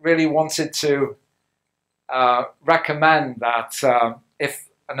really wanted to recommend that if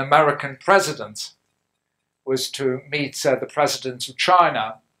an American president was to meet the president of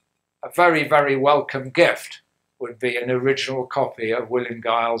China, a very, very welcome gift would be an original copy of William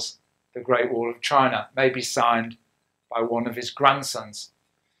Giles' The Great Wall of China, maybe signed by one of his grandsons.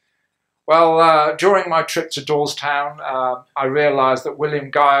 Well, during my trip to Dawes-town, I realised that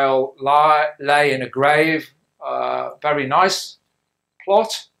William Gile lay in a grave, very nice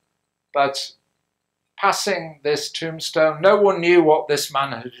plot, but passing this tombstone, no one knew what this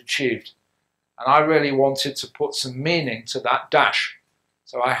man had achieved. And I really wanted to put some meaning to that dash.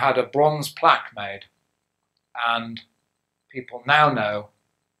 So I had a bronze plaque made, and people now know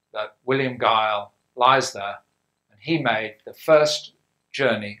that William Gile lies there, and he made the first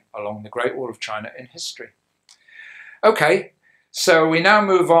journey along the Great Wall of China in history. Okay, so we now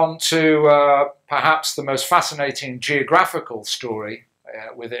move on to perhaps the most fascinating geographical story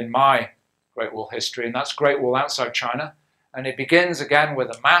within my Great Wall history, and that's Great Wall outside China. And it begins again with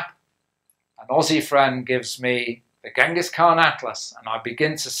a map. An Aussie friend gives me the Genghis Khan Atlas, and I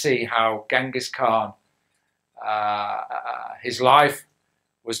begin to see how Genghis Khan, his life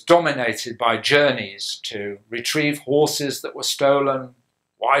was dominated by journeys to retrieve horses that were stolen,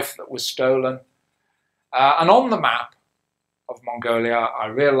 wife that was stolen. And on the map of Mongolia, I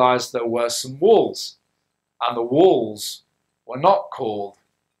realized there were some walls, and the walls were not called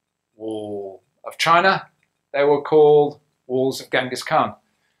Wall of China, they were called Walls of Genghis Khan.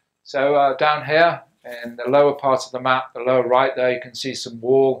 So down here in the lower part of the map, the lower right there, you can see some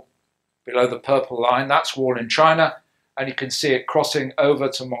wall below the purple line. That's wall in China, and you can see it crossing over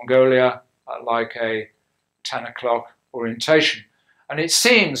to Mongolia at like a 10 o'clock orientation. And it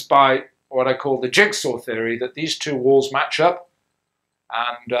seems by what I call the jigsaw theory that these two walls match up.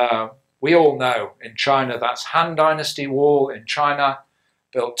 And we all know in China that's Han Dynasty Wall in China,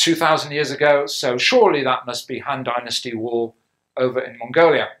 built 2,000 years ago. So surely that must be Han Dynasty Wall over in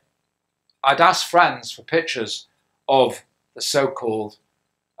Mongolia. I'd asked friends for pictures of the so-called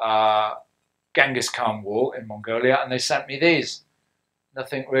Genghis Khan Wall in Mongolia, and they sent me these.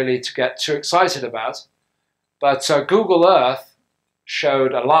 Nothing really to get too excited about. But Google Earth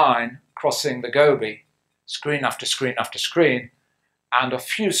showed a line crossing the Gobi, screen after screen after screen, and a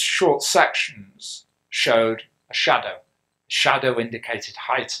few short sections showed a shadow. The shadow indicated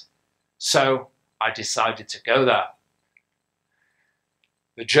height. So I decided to go there.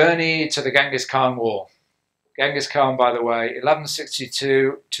 The journey to the Genghis Khan Wall. Genghis Khan, by the way,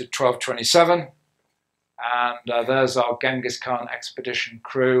 1162 to 1227. And there's our Genghis Khan expedition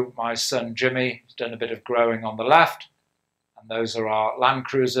crew. My son Jimmy has done a bit of growing on the left. And those are our land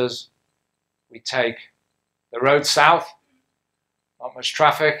cruisers. We take the road south, not much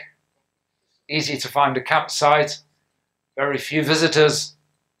traffic, easy to find a campsite, very few visitors,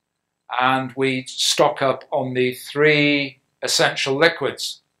 and we stock up on the three essential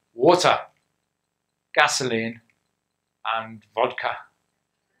liquids: water, gasoline, and vodka.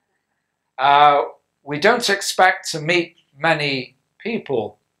 We don't expect to meet many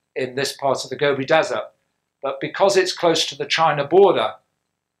people in this part of the Gobi Desert, but because it's close to the China border,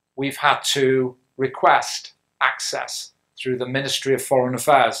 we've had to request access through the Ministry of Foreign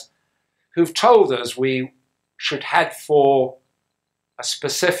Affairs, who've told us we should head for a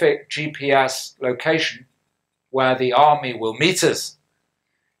specific GPS location where the army will meet us.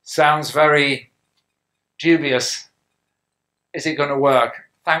 Sounds very dubious. Is it going to work?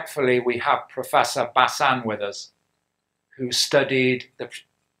 Thankfully, we have Professor Basan with us, who studied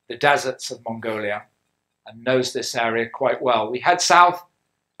the deserts of Mongolia and knows this area quite well. We head south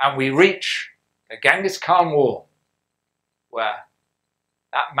and we reach the Genghis Khan Wall, where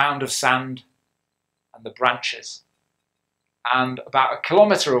that mound of sand and the branches. And about a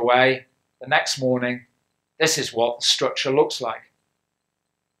kilometre away, the next morning, this is what the structure looks like.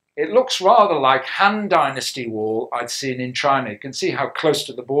 It looks rather like Han Dynasty Wall I'd seen in China. You can see how close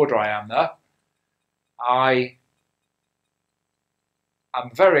to the border I am there. I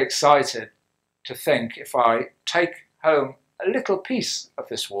am very excited to think if I take home a little piece of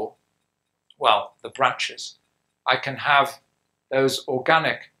this wall, well, the branches, I can have those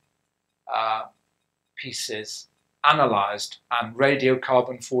organic pieces analysed and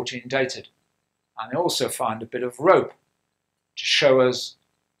radiocarbon 14 dated. And I also find a bit of rope to show us,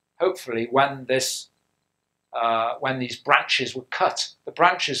 hopefully, when these branches were cut. The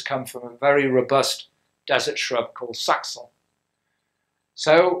branches come from a very robust desert shrub called saxel.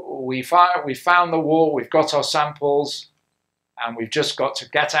 So we found the wall, we've got our samples, and we've just got to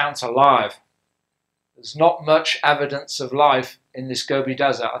get out alive. There's not much evidence of life in this Gobi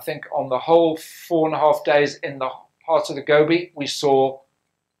Desert. I think on the whole 4.5 days in the part of the Gobi, we saw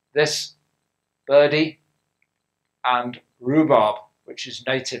this birdie and rhubarb, which is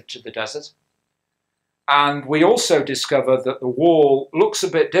native to the desert. And we also discovered that the wall looks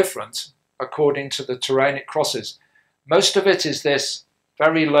a bit different according to the terrain it crosses. Most of it is this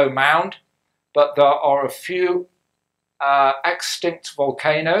very low mound, but there are a few extinct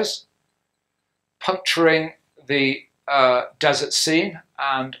volcanoes puncturing the desert scene,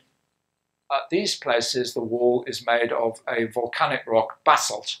 and at these places the wall is made of a volcanic rock,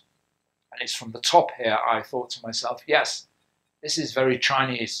 basalt, and it's from the top here. I thought to myself, yes, this is very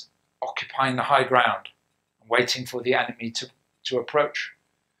Chinese, occupying the high ground and waiting for the enemy to approach.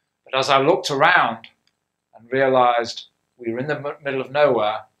 But as I looked around and realized we were in the middle of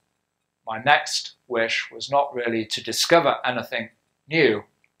nowhere, my next wish was not really to discover anything new,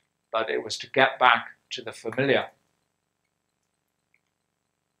 but it was to get back to the familiar.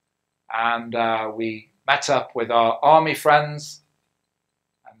 And we met up with our army friends,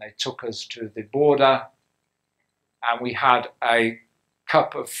 and they took us to the border, and we had a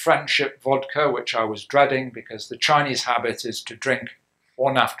cup of friendship vodka, which I was dreading because the Chinese habit is to drink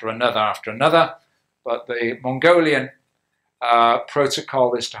one after another, but the Mongolian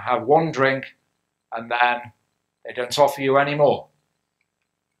protocol is to have one drink and then they don't offer you any more,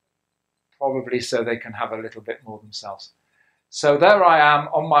 probably so they can have a little bit more themselves. So there I am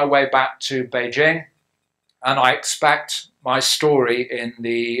on my way back to Beijing, and I expect my story in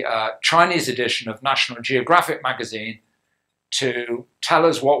the Chinese edition of National Geographic magazine to tell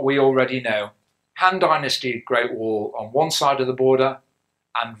us what we already know. Han Dynasty Great Wall on one side of the border,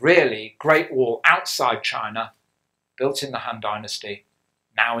 and really Great Wall outside China, built in the Han Dynasty,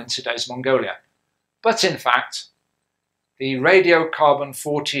 now in today's Mongolia. But in fact, the radiocarbon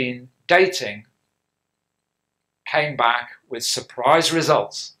 14 dating came back with surprise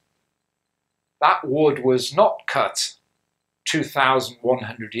results. That wood was not cut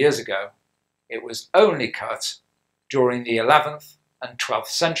 2,100 years ago. It was only cut during the 11th and 12th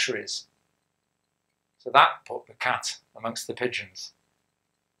centuries. So that put the cat amongst the pigeons.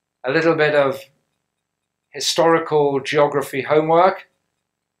 A little bit of historical geography homework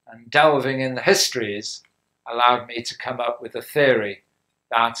and delving in the histories allowed me to come up with a theory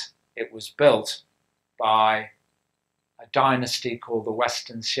that it was built by a dynasty called the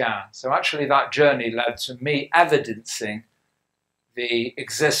Western Xian. So actually that journey led to me evidencing the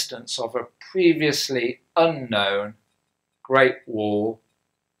existence of a previously unknown Great Wall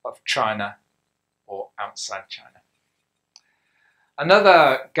of China or outside China.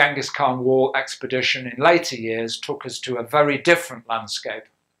 Another Genghis Khan wall expedition in later years took us to a very different landscape,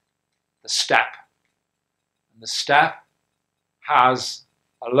 the steppe. And the steppe has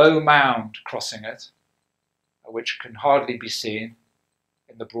a low mound crossing it, which can hardly be seen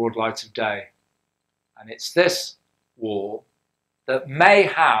in the broad light of day. And it's this wall that may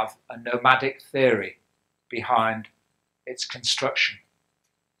have a nomadic theory behind its construction.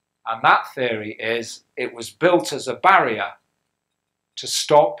 And that theory is it was built as a barrier to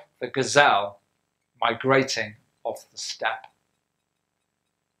stop the gazelle migrating off the steppe.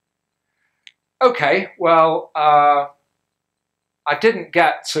 Okay, well, I didn't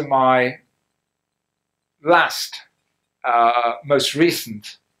get to my last, most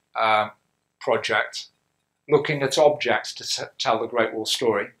recent project, looking at objects to tell the Great Wall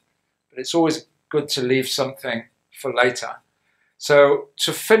story, but it's always good to leave something for later. So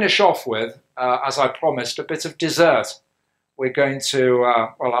to finish off with, as I promised, a bit of dessert. We're going to,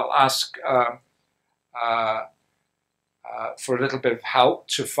 well, I'll ask for a little bit of help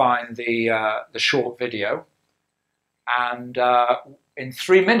to find the short video. And in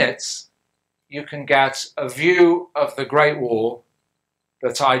 3 minutes, you can get a view of the Great Wall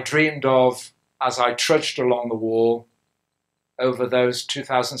that I dreamed of as I trudged along the wall over those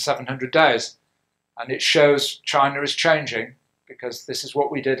 2,700 days. And it shows China is changing, because this is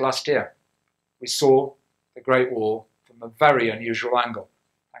what we did last year. We saw the Great Wall from a very unusual angle.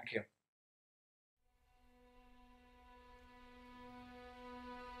 Thank you.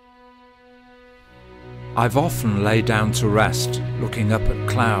 I've often laid down to rest, looking up at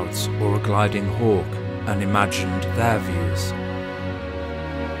clouds or a gliding hawk, and imagined their views.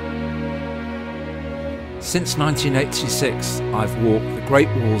 Since 1986, I've walked the Great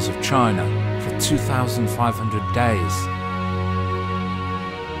Walls of China for 2,500 days.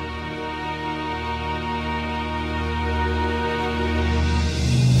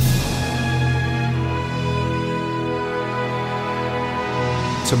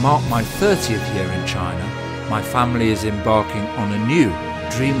 To mark my 30th year in China, my family is embarking on a new,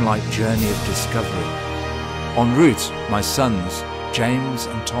 dreamlike journey of discovery. En route, my sons, James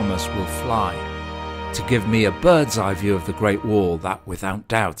and Thomas, will fly. to give me a bird's eye view of the Great Wall that, without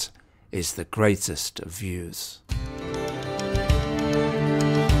doubt, is the greatest of views.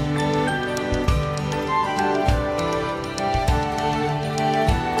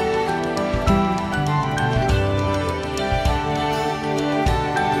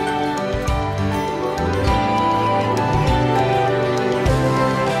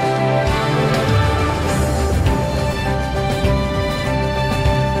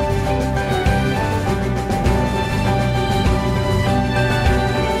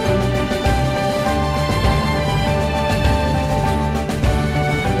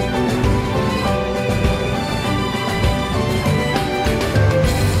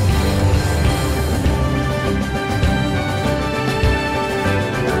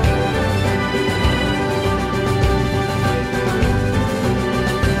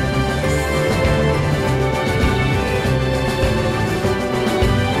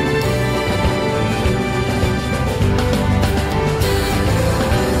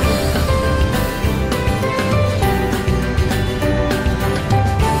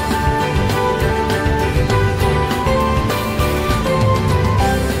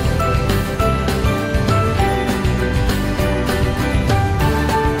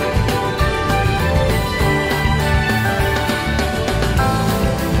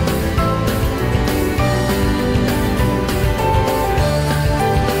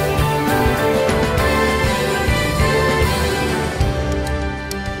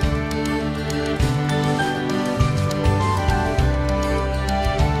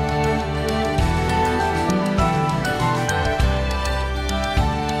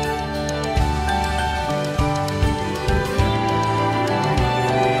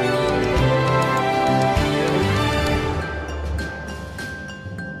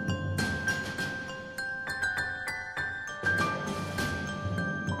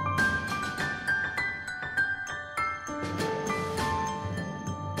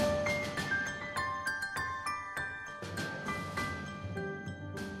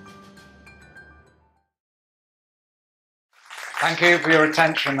 Thank you for your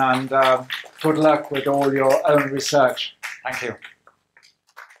attention, and good luck with all your own research. Thank you.